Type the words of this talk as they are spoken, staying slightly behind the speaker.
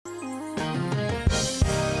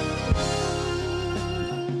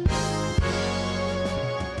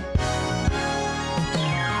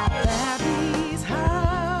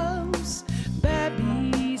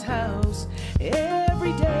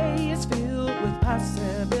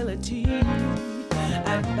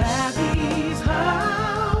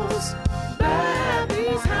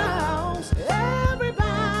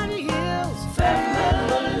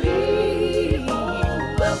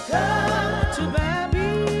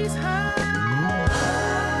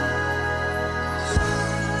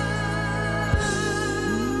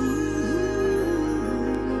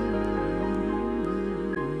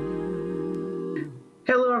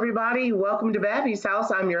everybody. Welcome to Babby's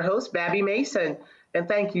House. I'm your host, Babby Mason, and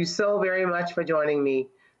thank you so very much for joining me.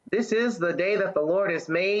 This is the day that the Lord has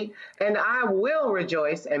made, and I will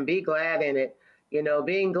rejoice and be glad in it. You know,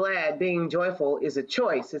 being glad, being joyful is a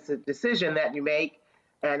choice, it's a decision that you make,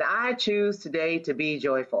 and I choose today to be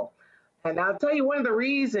joyful. And I'll tell you one of the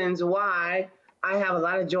reasons why I have a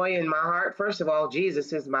lot of joy in my heart. First of all,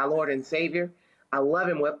 Jesus is my Lord and Savior. I love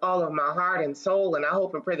him with all of my heart and soul, and I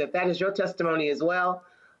hope and pray that that is your testimony as well.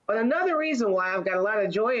 But another reason why I've got a lot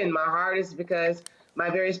of joy in my heart is because my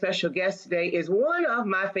very special guest today is one of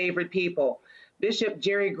my favorite people. Bishop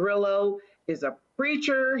Jerry Grillo is a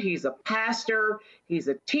preacher, he's a pastor, he's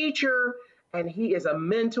a teacher, and he is a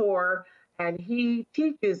mentor. And he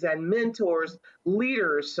teaches and mentors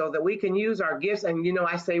leaders so that we can use our gifts. And, you know,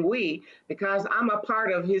 I say we because I'm a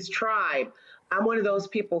part of his tribe. I'm one of those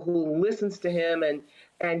people who listens to him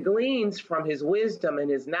and gleans from his wisdom and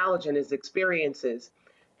his knowledge and his experiences.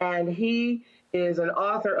 And he is an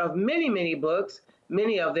author of many, many books.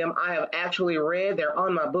 Many of them I have actually read. They're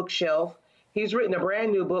on my bookshelf. He's written a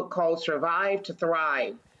brand new book called Survive to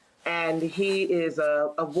Thrive. And he is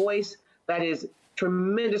a voice that is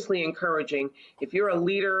tremendously encouraging. If you're a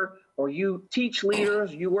leader or you teach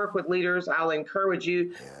leaders, you work with leaders, I'll encourage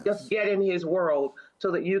you, just get in his world so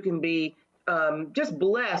that you can be just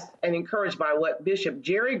blessed and encouraged by what Bishop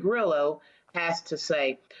Jerry Grillo has to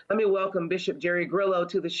say. Let me welcome Bishop Jerry Grillo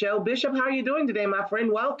to the show. Bishop, how are you doing today, my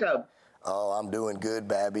friend? Welcome. Oh, I'm doing good,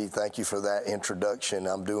 Babby. Thank you for that introduction.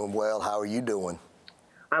 I'm doing well. How are you doing?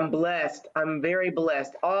 I'm blessed. I'm very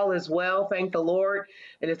blessed. All is well, thank the Lord.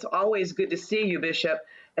 And it's always good to see you, Bishop.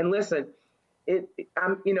 And listen,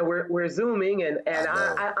 we're zooming, and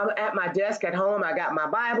I'm at my desk at home. I got my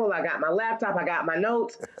Bible, I got my laptop, I got my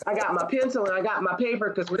notes, I got my pencil, and I got my paper.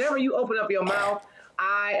 Because whenever you open up your mouth,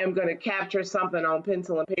 I am going to capture something on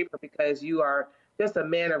pencil and paper because you are just a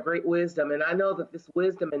man of great wisdom. And I know that this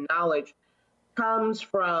wisdom and knowledge comes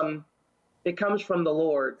from the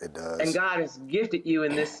Lord. It does. And God has gifted you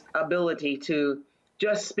in this ability to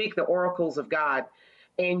just speak the oracles of God.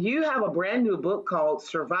 And you have a brand new book called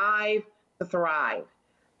Survive to Thrive.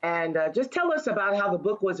 And just tell us about how the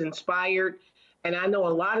book was inspired. And I know a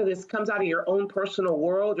lot of this comes out of your own personal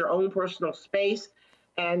world, your own personal space.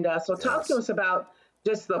 And so talk to us about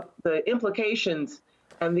just the implications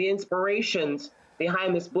and the inspirations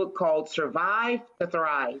behind this book called Survive to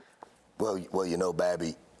Thrive. Well, you know,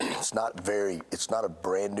 Babby, it's not a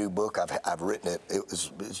brand new book. I've written it.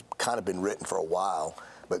 It's kind of been written for a while,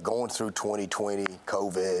 but going through 2020,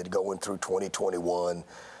 COVID, going through 2021,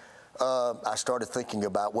 I started thinking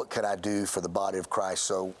about what could I do for the body of Christ.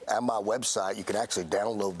 So at my website, you can actually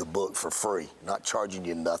download the book for free, not charging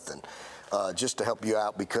you nothing, just to help you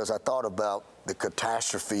out, because I thought about the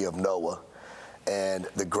catastrophe of Noah. And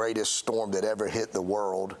the greatest storm that ever hit the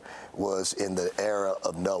world was in the era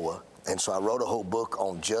of Noah. And so I wrote a whole book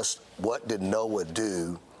on just what did Noah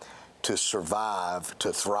do to survive,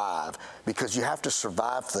 to thrive, because you have to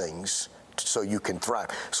survive things so you can thrive.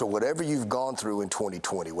 So whatever you've gone through in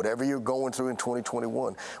 2020, whatever you're going through in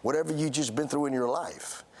 2021, whatever you've just been through in your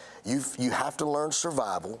life, you have to learn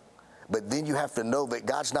survival, but then you have to know that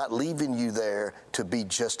God's not leaving you there to be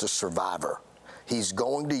just a survivor. He's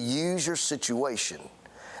going to use your situation,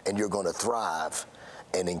 and you're going to thrive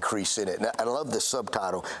and increase in it. Now, I love the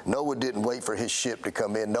subtitle. Noah didn't wait for his ship to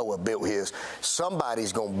come in. Noah built his.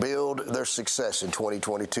 Somebody's going to build their success in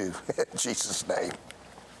 2022. In Jesus' name.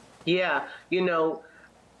 Yeah, you know,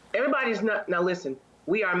 everybody's not. Now, listen,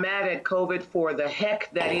 we are mad at COVID for the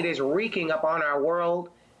heck that it is wreaking up on our world,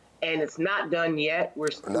 and it's not done yet.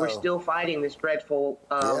 We're still fighting this dreadful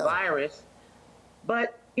virus.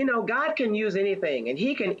 But, you know, God can use anything, and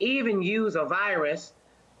he can even use a virus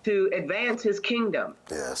to advance his kingdom.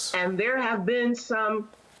 Yes. And there have been some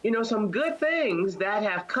good things that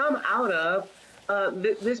have come out of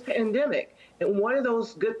this pandemic. And one of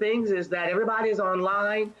those good things is that everybody is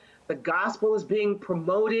online. The gospel is being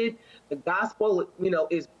promoted. The gospel,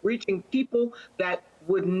 is reaching people that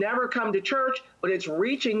would never come to church, but it's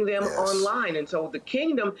reaching them online. And so the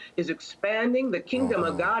kingdom is expanding. The kingdom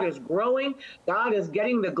of God is growing. God is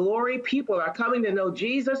getting the glory. People are coming to know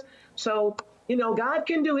Jesus. So, God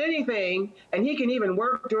can do anything, and he can even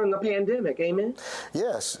work during a pandemic. Amen?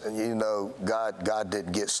 Yes, and God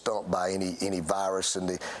didn't get stumped by any virus, and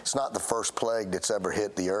it's not the first plague that's ever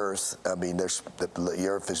hit the earth. I mean, the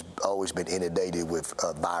earth has always been inundated with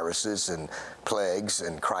viruses and plagues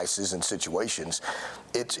and crises and situations.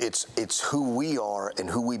 It's who we are and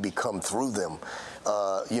who we become through them.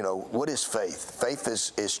 What is faith? Faith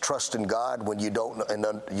is trusting God when you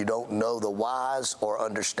don't know the whys or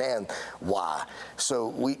understand why. why. So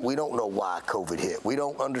we don't know why COVID hit. We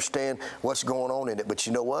don't understand what's going on in it. But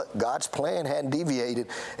you know what? God's plan hadn't deviated,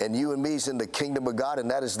 and you and me's in the kingdom of God, and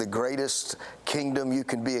that is the greatest kingdom you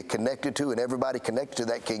can be connected to, and everybody connected to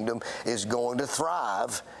that kingdom is going to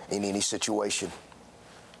thrive in any situation.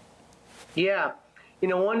 Yeah. You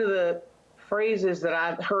know, one of the phrases that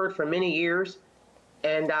I've heard for many years,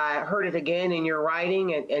 and I heard it again in your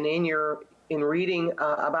writing and in reading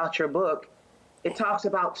about your book, it talks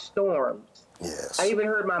about storms. Yes. I even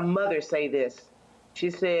heard my mother say this. She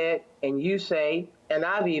said, and you say, and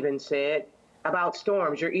I've even said about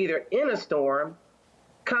storms, you're either in a storm,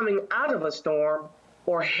 coming out of a storm,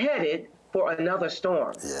 or headed for another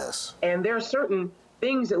storm. Yes. And there are certain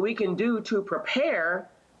things that we can do to prepare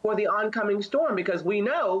for the oncoming storm, because we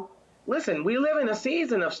know, listen, we live in a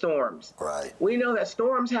season of storms. Right. We know that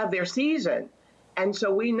storms have their season. And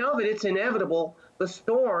so we know that it's inevitable. The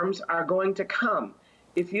storms are going to come.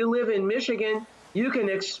 If you live in Michigan, you can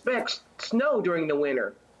expect snow during the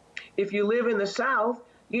winter. If you live in the South,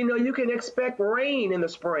 you know you can expect rain in the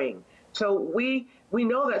spring. So we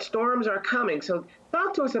know that storms are coming. So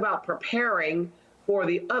talk to us about preparing for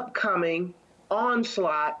the upcoming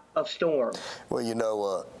onslaught of storms. Well, you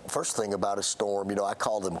know, first thing about a storm, you know, I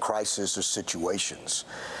call them crises or situations.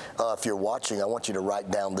 If you're watching, I want you to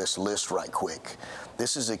write down this list right quick.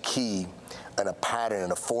 This is a key and a pattern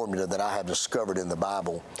and a formula that I have discovered in the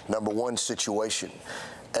Bible. Number one, situation.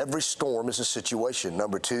 Every storm is a situation.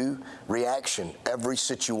 Number two, reaction. Every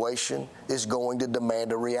situation is going to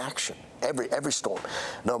demand a reaction. Every storm.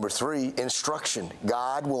 Number three, instruction.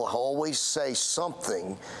 God will always say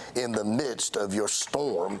something in the midst of your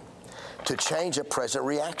storm to change a present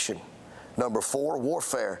reaction. Number four,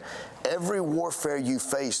 warfare. Every warfare you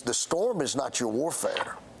face, the storm is not your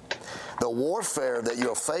warfare. The warfare that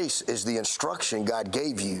you'll face is the instruction God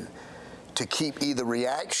gave you to keep either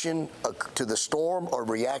reaction to the storm or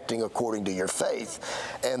reacting according to your faith.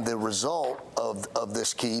 And the result of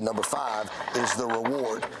this key, number five, is the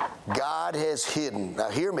reward. God has hidden, now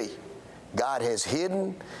hear me, God has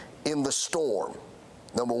hidden in the storm.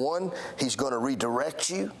 Number one, He's going to redirect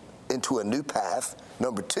you into a new path.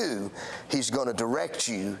 Number two, He's going to direct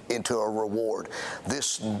you into a reward.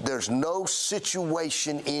 There's no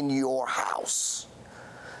situation in your house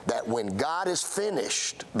that when God is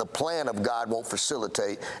finished, the plan of God won't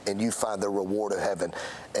facilitate and you find the reward of heaven.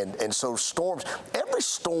 And so storms, every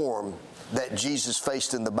storm that Jesus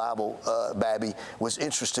faced in the Bible, Babby, was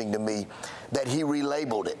interesting to me that He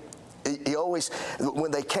relabeled it. He always, when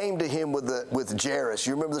they came to Him with Jairus,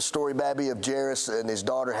 you remember the story, Babby, of Jairus and his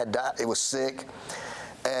daughter had died, it was sick.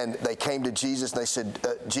 And they came to Jesus and they said,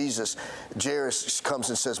 Jesus, Jairus comes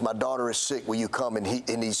and says, my daughter is sick, will you come? And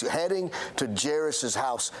he's heading to Jairus'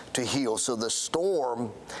 house to heal. So the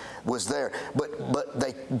storm was there. But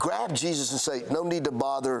they grabbed Jesus and say, no need to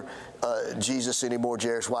bother Jesus anymore,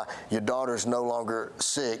 Jairus. Why? Your daughter's no longer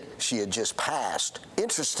sick. She had just passed.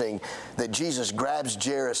 Interesting that Jesus grabs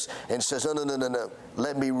Jairus and says, no.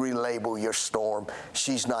 Let me relabel your storm.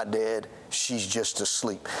 She's not dead. She's just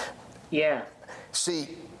asleep. Yeah.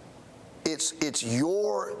 See, it's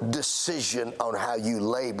your decision on how you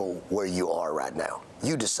label where you are right now.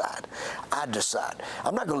 You decide. I decide.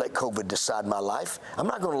 I'm not going to let COVID decide my life. I'm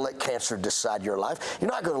not going to let cancer decide your life. You're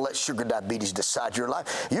not going to let sugar diabetes decide your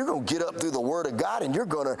life. You're going to get up through the Word of God and you're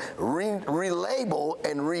going to relabel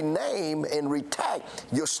and rename and retag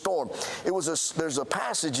your storm. There's a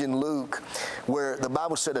passage in Luke where the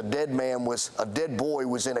Bible said a dead boy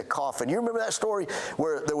was in a coffin. You remember that story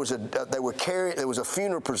where there was a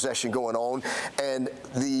funeral procession going on and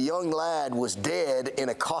the young lad was dead in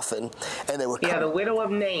a coffin and they were the widow of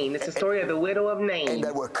Nain. It's the story of the widow of Nain. And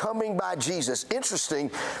they were coming by Jesus. Interesting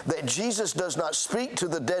that Jesus does not speak to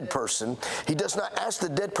the dead person. He does not ask the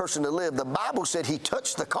dead person to live. The Bible said He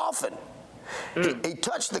touched the coffin. He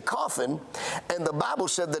touched the coffin, and the Bible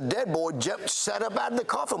said the dead boy sat up out of the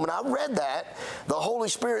coffin. When I read that, the Holy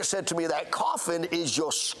Spirit said to me, that coffin is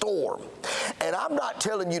your storm. And I'm not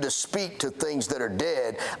telling you to speak to things that are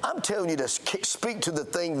dead. I'm telling you to speak to the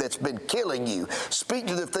thing that's been killing you. Speak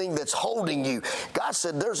to the thing that's holding you. God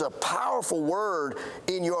said there's a powerful word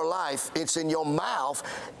in your life. It's in your mouth.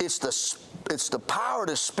 It's the power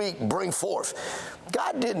to speak, bring forth.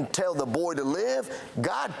 God didn't tell the boy to live.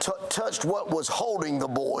 God touched what what was holding the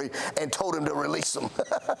boy and told him to release him.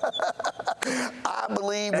 I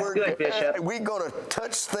believe That's good, Bishop. we're going to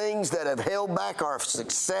touch things that have held back our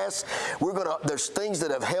success. There's things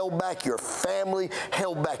that have held back your family,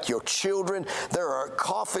 held back your children. There are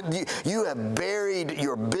coffins. You have buried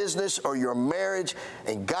your business or your marriage,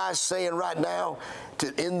 and God's saying right now,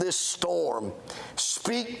 in this storm,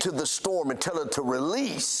 speak to the storm and tell it to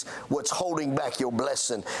release what's holding back your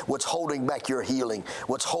blessing, what's holding back your healing,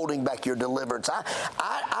 what's holding back your deliverance.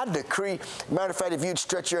 I decree, matter of fact, if you'd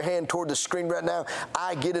stretch your hand toward the screen right now,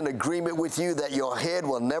 I get in agreement with you that your head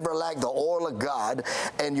will never lack the oil of God,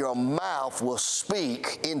 and your mouth will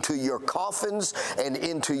speak into your coffins and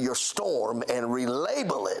into your storm and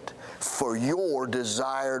relabel it for your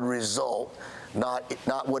desired result.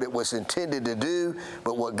 Not what it was intended to do,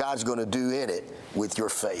 but what God's going to do in it with your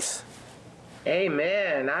faith.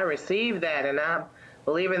 Amen. I receive that, and I'm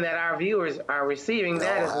believing that our viewers are receiving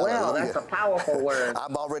that as well. Hallelujah. That's a powerful word.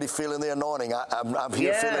 I'm already feeling the anointing. I'm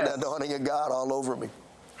here feeling the anointing of God all over me.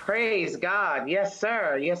 Praise God. Yes,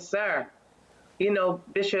 sir. Yes, sir. You know,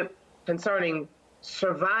 Bishop, concerning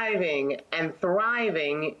surviving and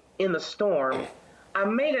thriving in the storm, I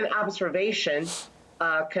made an observation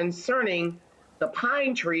concerning the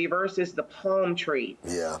pine tree versus the palm tree.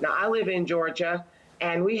 Yeah. Now, I live in Georgia,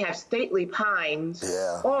 and we have stately pines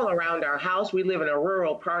all around our house. We live in a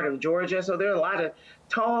rural part of Georgia, so there are a lot of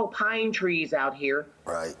tall pine trees out here.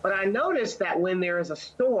 Right. But I noticed that when there is a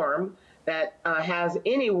storm that has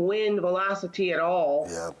any wind velocity at all,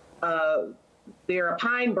 there are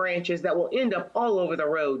pine branches that will end up all over the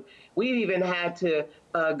road. We've even had to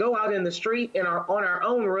go out in the street on our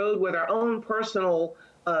own road with our own personal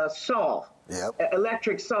saw,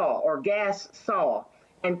 electric saw or gas saw,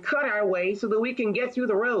 and cut our way so that we can get through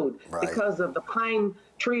the road because of the pine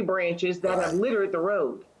tree branches that have littered the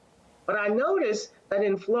road. But I noticed that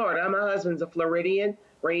in Florida, my husband's a Floridian,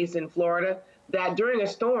 raised in Florida, that during a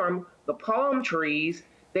storm, the palm trees,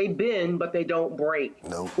 they bend, but they don't break.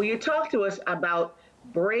 Nope. Will you talk to us about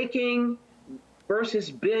breaking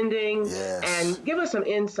versus bending, and give us some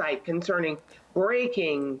insight concerning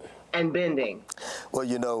breaking and bending? Well,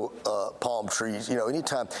 you know, palm trees, you know,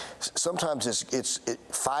 anytime, sometimes it's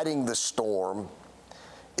fighting the storm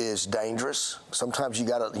is dangerous. Sometimes you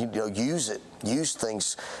got to, use it, use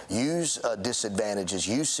things, use disadvantages,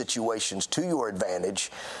 use situations to your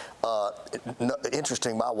advantage.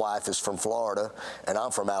 Interesting, my wife is from Florida and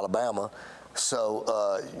I'm from Alabama. So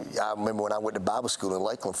I remember when I went to Bible school in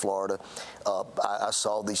Lakeland, Florida, I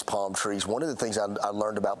saw these palm trees. One of the things I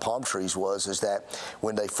learned about palm trees is that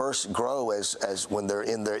when they first grow, as when they're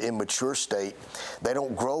in their immature state, they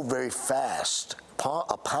don't grow very fast.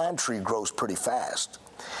 A pine tree grows pretty fast,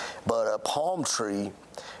 but a palm tree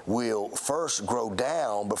will first grow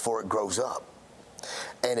down before it grows up.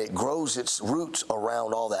 And it grows its roots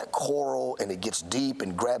around all that coral, and it gets deep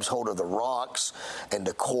and grabs hold of the rocks and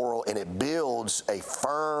the coral, and it builds a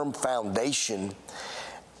firm foundation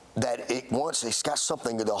that it's got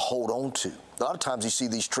something to hold on to. A lot of times you see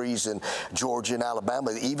these trees in Georgia and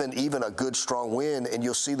Alabama, even a good strong wind, and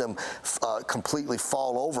you'll see them completely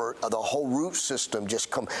fall over. The whole root system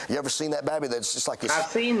just come. You ever seen that, Babby? That's just like I've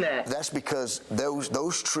seen that. That's because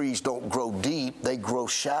those trees don't grow deep; they grow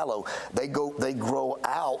shallow. They grow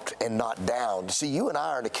out and not down. See, you and I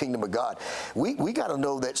are in the kingdom of God. We got to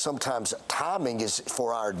know that sometimes timing is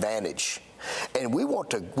for our advantage. And we want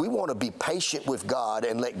to be patient with God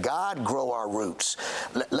and let God grow our roots.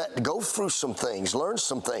 Let go through some things, learn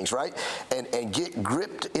some things, right? And get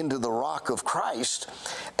gripped into the rock of Christ,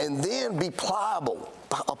 and then be pliable.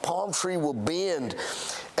 A palm tree will bend,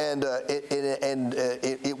 and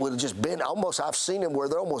it will just bend. Almost, I've seen them where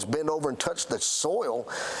they almost bend over and touch the soil,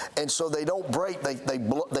 and so they don't break.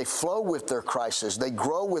 They flow with their crisis. They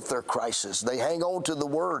grow with their crisis. They hang on to the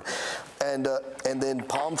word, and then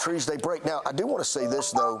palm trees, they break. Now, I do want to say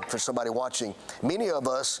this though, for somebody watching, many of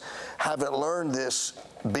us haven't learned this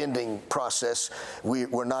bending process.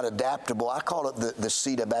 We're not adaptable. I call it the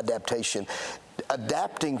seed of adaptation.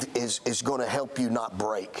 Adapting is going to help you not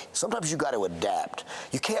break. Sometimes you got to adapt.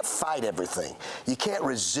 You can't fight everything. You can't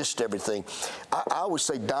resist everything. I always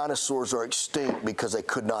say dinosaurs are extinct because they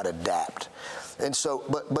could not adapt. And so,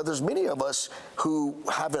 but there's many of us who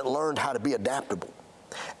haven't learned how to be adaptable,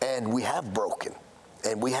 and we have broken,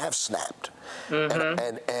 and we have snapped.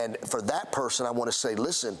 Mm-hmm. And for that person, I want to say,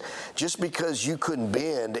 listen, just because you couldn't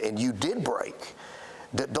bend and you did break,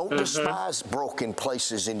 Don't despise broken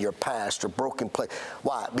places in your past or broken place.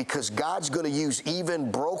 Why? Because God's going to use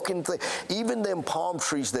even broken things, even them palm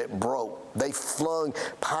trees that broke. They flung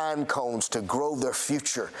pine cones to grow their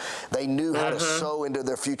future. They knew how to sow into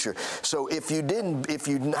their future. So if you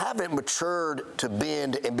haven't matured to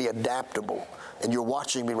bend and be adaptable, and you're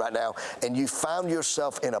watching me right now, and you found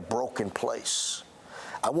yourself in a broken place,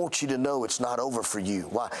 I want you to know it's not over for you.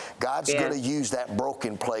 Why? God's going to use that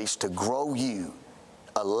broken place to grow you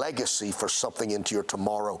a legacy for something into your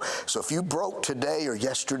tomorrow. So if you broke today or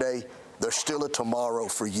yesterday, there's still a tomorrow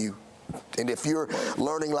for you. And if you're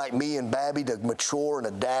learning like me and Babby to mature and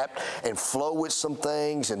adapt and flow with some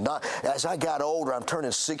things, and not, as I got older, I'm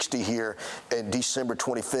turning 60 here in December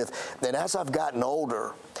 25th, and as I've gotten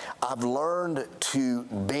older, I've learned to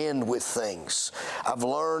bend with things. I've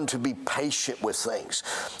learned to be patient with things.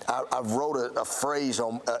 I wrote a phrase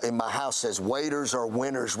in my house says, waiters are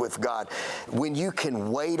winners with God. When you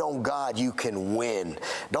can wait on God, you can win.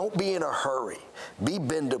 Don't be in a hurry. Be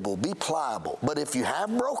bendable, be pliable. But if you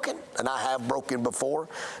have broken, and I have broken before,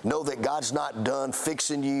 know that God's not done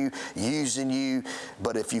fixing you, using you.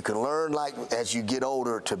 But if you can learn, like as you get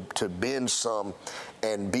older, to bend some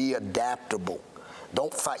and be adaptable.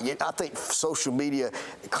 Don't fight. I think social media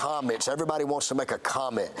comments, everybody wants to make a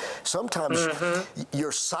comment. Sometimes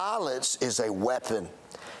your silence is a weapon.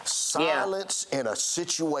 Silence in a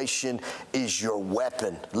situation is your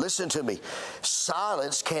weapon. Listen to me.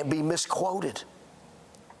 Silence can't be misquoted.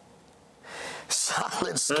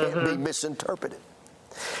 Silence can't be misinterpreted.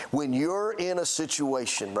 When you're in a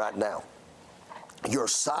situation right now, your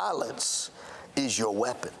silence is your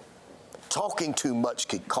weapon. Talking too much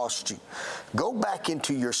could cost you. Go back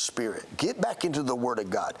into your spirit. Get back into the Word of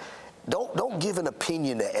God. Don't give an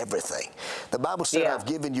opinion to everything. The Bible said, I've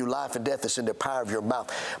given you life and death is in the power of your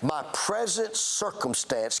mouth. My present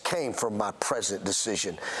circumstance came from my present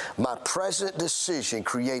decision. My present decision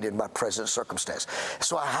created my present circumstance.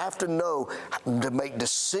 So I have to know to make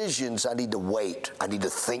decisions. I need to wait. I need to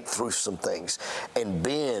think through some things and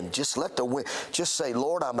bend. Just let the wind. Just say,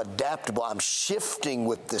 Lord, I'm adaptable. I'm shifting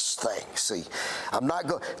with this thing. See, I'm not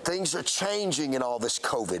going. Things are changing in all this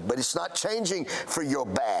COVID, but it's not changing for your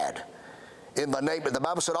bad. In my name, the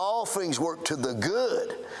Bible said all things work to the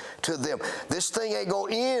good to them. This thing ain't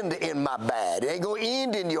going to end in my bad. It ain't going to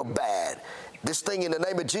end in your bad. This thing in the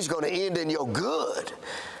name of Jesus is going to end in your good.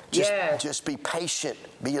 Just be patient,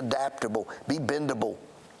 be adaptable, be bendable,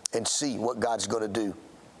 and see what God's going to do.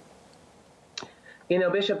 You know,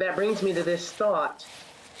 Bishop, that brings me to this thought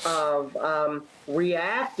of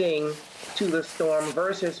reacting to the storm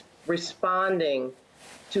versus responding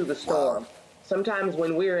to the storm. Wow. Sometimes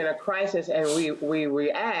when we're in a crisis and we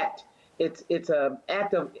react, it's an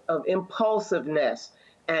act of impulsiveness,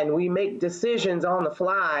 and we make decisions on the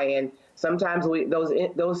fly, and sometimes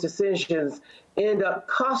those decisions end up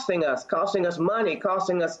costing us money,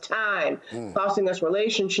 costing us time, costing us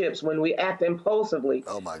relationships when we act impulsively.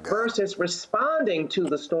 Oh my God. Versus responding to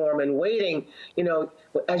the storm and waiting. You know,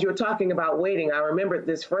 as you were talking about waiting, I remembered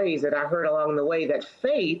this phrase that I heard along the way, that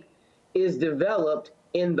faith is developed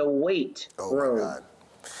in the wait room. God.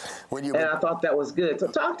 And I thought that was good. So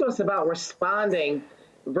talk to us about responding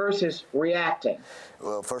versus reacting.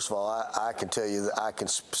 Well, first of all, I can tell you that I can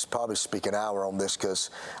probably speak an hour on this, because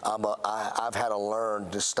I've had to learn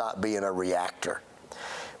to stop being a reactor.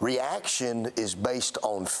 Reaction is based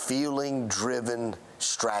on feeling-driven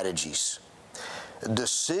strategies.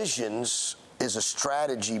 Decisions is a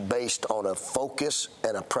strategy based on a focus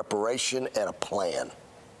and a preparation and a plan.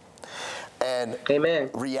 And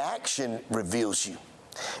reaction reveals you.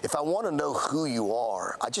 If I want to know who you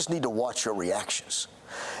are, I just need to watch your reactions.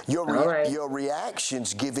 Your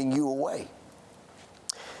reactions giving you away.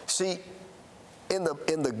 See, in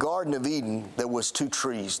the Garden of Eden, there was two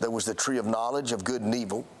trees. There was the tree of knowledge of good and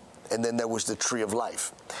evil, and then there was the tree of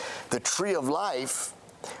life. The tree of life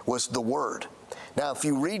was the Word. Now, if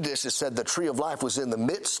you read this, it said the tree of life was in the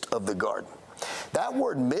midst of the garden. That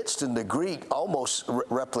word midst in the Greek almost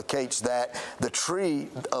replicates that the tree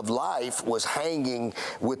of life was hanging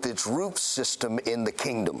with its root system in the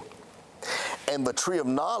kingdom. And the tree of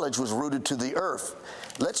knowledge was rooted to the earth.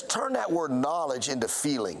 Let's turn that word knowledge into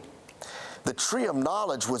feeling. The tree of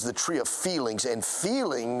knowledge was the tree of feelings, and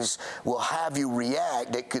feelings will have you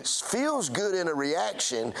react. It feels good in a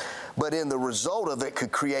reaction, but in the result of it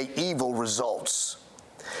could create evil results.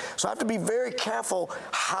 So I have to be very careful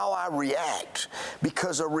how I react,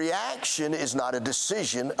 because a reaction is not a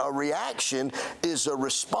decision. A reaction is a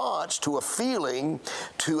response to a feeling,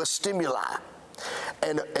 to a stimuli.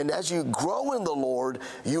 And as you grow in the Lord,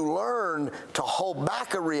 you learn to hold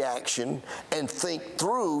back a reaction and think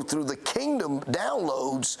through the kingdom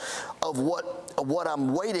downloads of what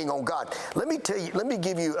I'm waiting on God. Let me tell you, let me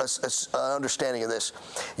give you an understanding of this.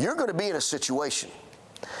 You're going to be in a situation,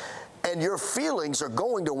 and your feelings are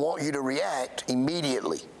going to want you to react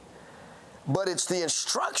immediately. But it's the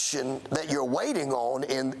instruction that you're waiting on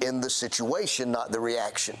in the situation, not the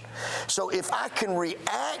reaction. So if I can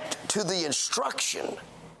react to the instruction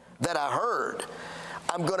that I heard,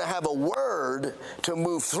 I'm going to have a word to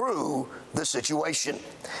move through the situation.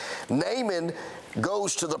 Naaman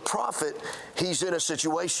goes to the prophet. He's in a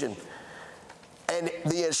situation. And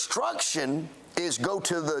the instruction is go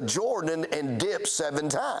to the Jordan and dip 7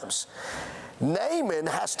 times. Naaman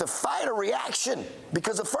has to fight a reaction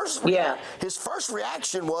because his first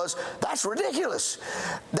reaction was, that's ridiculous.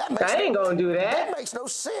 I ain't going to do that. That makes no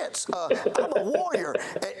sense. I'm a warrior.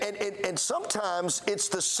 And sometimes it's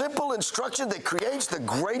the simple instruction that creates the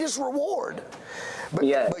greatest reward. But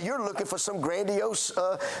you're looking for some grandiose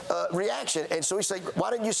reaction. And so he said,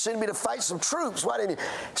 why didn't you send me to fight some troops? Why didn't you?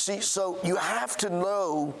 See, so you have to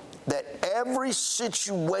know that every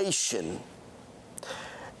situation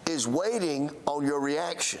is waiting on your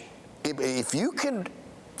reaction. If you can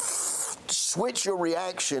switch your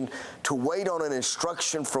reaction to wait on an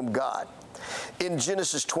instruction from God. In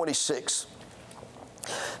Genesis 26,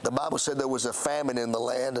 the Bible said there was a famine in the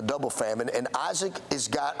land, a double famine, and Isaac has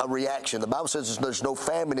got a reaction. The Bible says there's no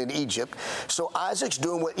famine in Egypt, so Isaac's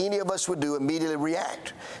doing what any of us would do, immediately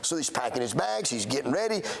react. So he's packing his bags, he's getting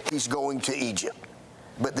ready, he's going to Egypt.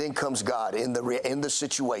 But then comes God in the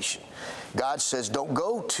situation. God says, don't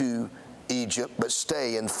go to Egypt, but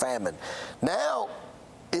stay in famine. Now,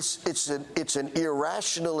 it's an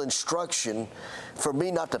irrational instruction for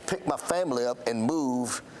me not to pick my family up and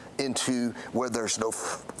move into where there's no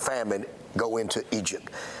famine, go into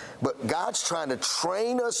Egypt. But God's trying to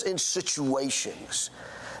train us in situations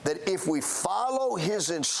that if we follow his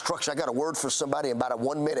instruction, I got a word for somebody in about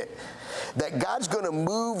 1 minute, that God's going to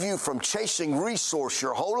move you from chasing resource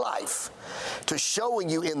your whole life to showing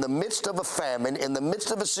you in the midst of a famine, in the midst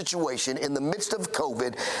of a situation, in the midst of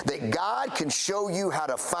COVID, that God can show you how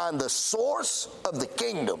to find the source of the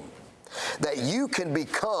kingdom, that you can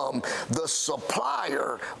become the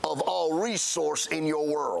supplier of all resource in your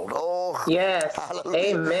world. Oh, yes.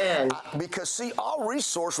 Hallelujah. Amen. Because see, all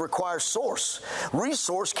resource requires source.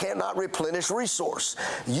 Resource cannot replenish resource.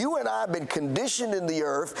 You and I have been conditioned in the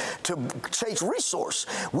earth to chase resource.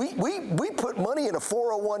 We put money in a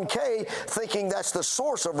 401k thinking that's the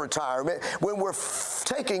source of retirement when we're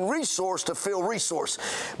taking resource to fill resource.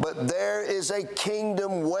 But there is a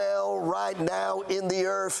kingdom well right now in the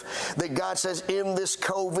earth that God says, in this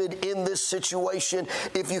COVID, in this situation,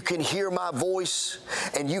 if you can hear my voice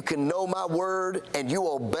and you can know my word and you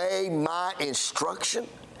obey my instruction,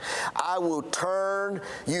 I will turn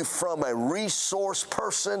you from a resource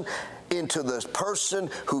person into the person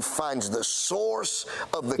who finds the source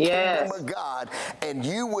of the kingdom of God, and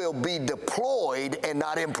you will be deployed and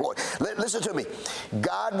not employed. Listen to me.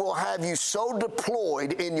 God will have you so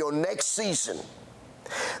deployed in your next season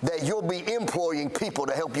that you'll be employing people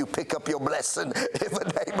to help you pick up your blessing in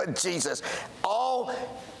the name of Jesus. All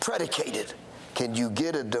predicated. Can you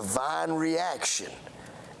get a divine reaction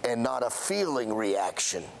and not a feeling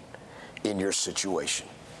reaction in your situation?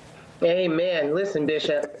 Amen. Listen,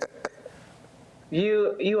 Bishop,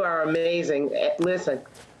 you are amazing. Listen,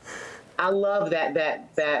 I love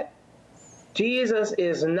that Jesus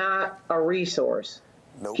is not a resource.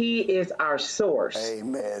 Nope. He is our source.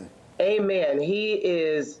 Amen. Amen. He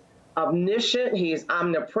is omniscient. He's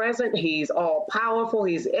omnipresent. He's all powerful.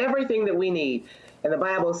 He's everything that we need. And the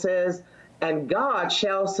Bible says, and God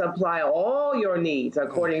shall supply all your needs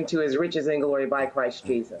according to his riches and glory by Christ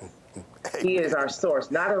Jesus. Amen. He is our source,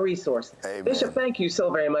 not a resource. Amen. Bishop, thank you so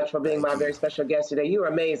very much for being my very special guest today. You are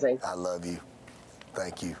amazing. I love you.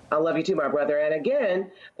 Thank you. I love you too, my brother. And again,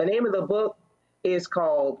 the name of the book is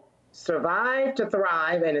called Survive to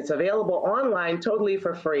Thrive, and it's available online totally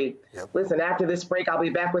for free. Yep. Listen, after this break, I'll be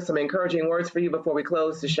back with some encouraging words for you before we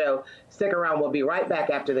close the show. Stick around. We'll be right back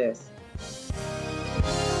after this.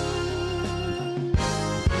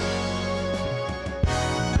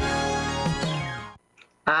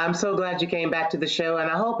 I'm so glad you came back to the show, and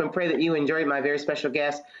I hope and pray that you enjoyed my very special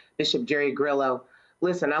guest, Bishop Jerry Grillo.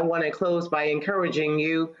 Listen, I want to close by encouraging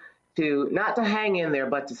you to not to hang in there,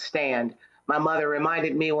 but to stand. My mother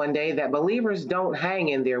reminded me one day that believers don't hang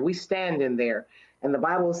in there, we stand in there. And the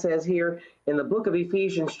Bible says here in the book of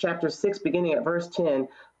Ephesians chapter 6, beginning at verse 10,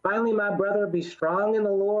 finally, my brother, be strong in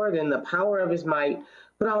the Lord and the power of his might.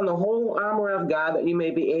 Put on the whole armor of God that you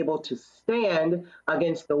may be able to stand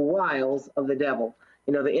against the wiles of the devil.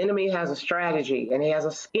 You know, the enemy has a strategy and he has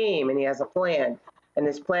a scheme and he has a plan. And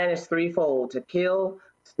his plan is threefold: to kill,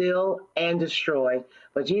 steal, and destroy.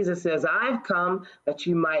 But Jesus says, I've come that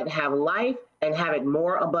you might have life and have it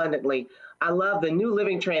more abundantly. I love the New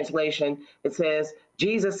Living Translation. It says,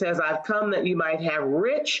 Jesus says, I've come that you might have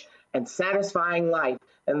rich and satisfying life.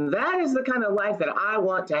 And that is the kind of life that I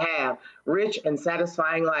want to have: rich and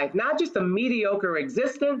satisfying life. Not just a mediocre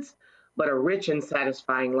existence, but a rich and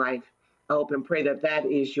satisfying life. I hope and pray that that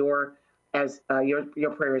is your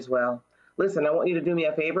prayer as well. Listen, I want you to do me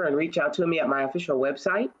a favor and reach out to me at my official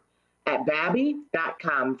website at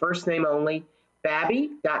babby.com, first name only,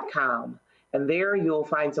 babby.com. And there you'll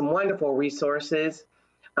find some wonderful resources,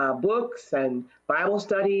 books and Bible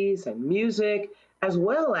studies and music, as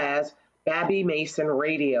well as Babby Mason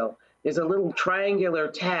Radio. There's a little triangular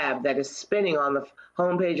tab that is spinning on the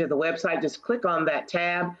homepage of the website. Just click on that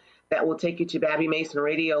tab. That will take you to Babby Mason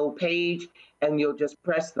Radio page, and you'll just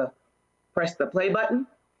press the play button,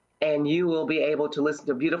 and you will be able to listen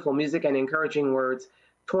to beautiful music and encouraging words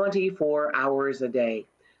 24 hours a day.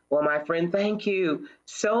 Well, my friend, thank you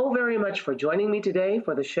so very much for joining me today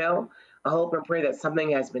for the show. I hope and pray that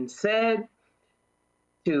something has been said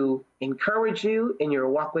to encourage you in your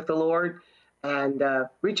walk with the Lord. And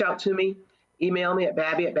reach out to me. Email me at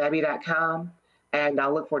babby@babby.com, and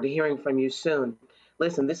I'll look forward to hearing from you soon.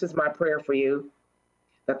 Listen, this is my prayer for you,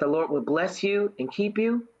 that the Lord would bless you and keep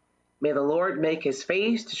you. May the Lord make his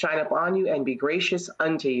face to shine upon you and be gracious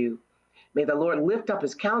unto you. May the Lord lift up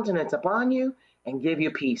his countenance upon you and give you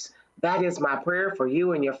peace. That is my prayer for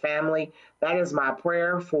you and your family. That is my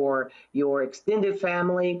prayer for your extended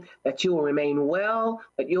family, that you will remain well,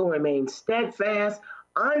 that you'll remain steadfast,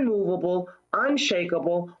 unmovable,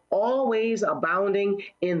 unshakable, always abounding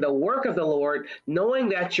in the work of the Lord, knowing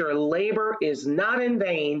that your labor is not in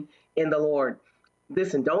vain in the Lord.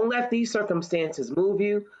 Listen, don't let these circumstances move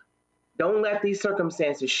you. Don't let these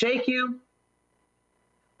circumstances shake you,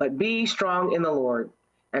 but be strong in the Lord.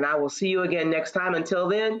 And I will see you again next time. Until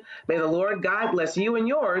then, may the Lord God bless you and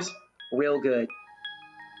yours real good.